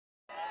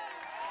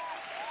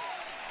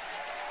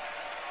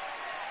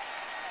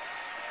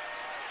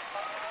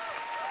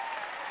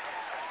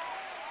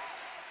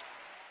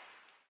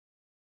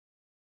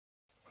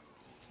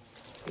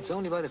It's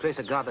only by the grace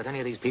of God that any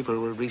of these people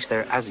will reach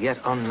their as-yet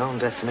unknown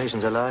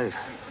destinations alive.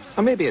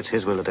 Or maybe it's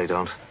his will that they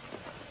don't.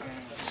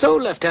 So,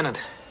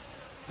 Lieutenant,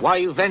 why are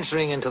you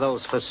venturing into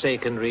those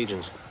forsaken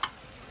regions?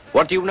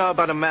 What do you know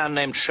about a man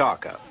named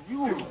Shaka?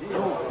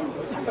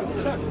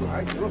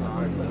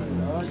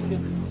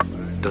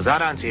 Does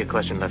that answer your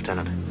question,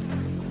 Lieutenant?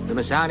 The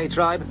Masani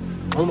tribe,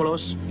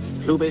 Umulos,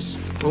 Lubis,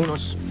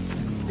 Unos,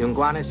 the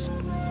Unguanis,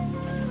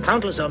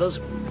 countless others,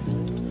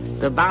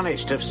 the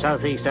banished of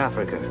Southeast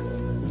Africa,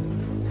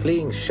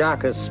 fleeing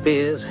Shaka's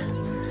spears,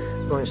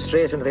 going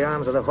straight into the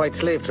arms of the white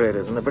slave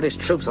traders and the British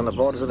troops on the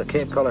borders of the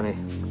Cape Colony.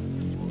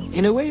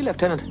 In a way,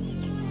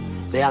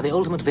 Lieutenant, they are the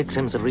ultimate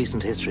victims of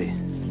recent history.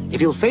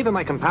 If you'll favour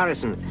my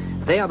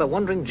comparison, they are the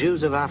wandering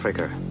Jews of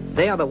Africa.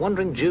 They are the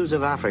wandering Jews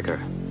of Africa.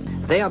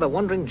 They are the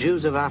wandering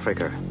Jews of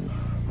Africa.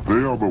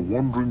 They are the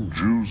wandering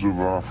Jews of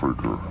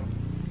Africa.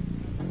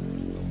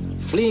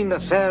 Fleeing the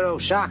Pharaoh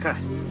Shaka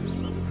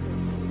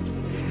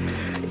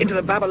into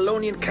the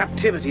Babylonian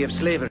captivity of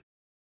slavery.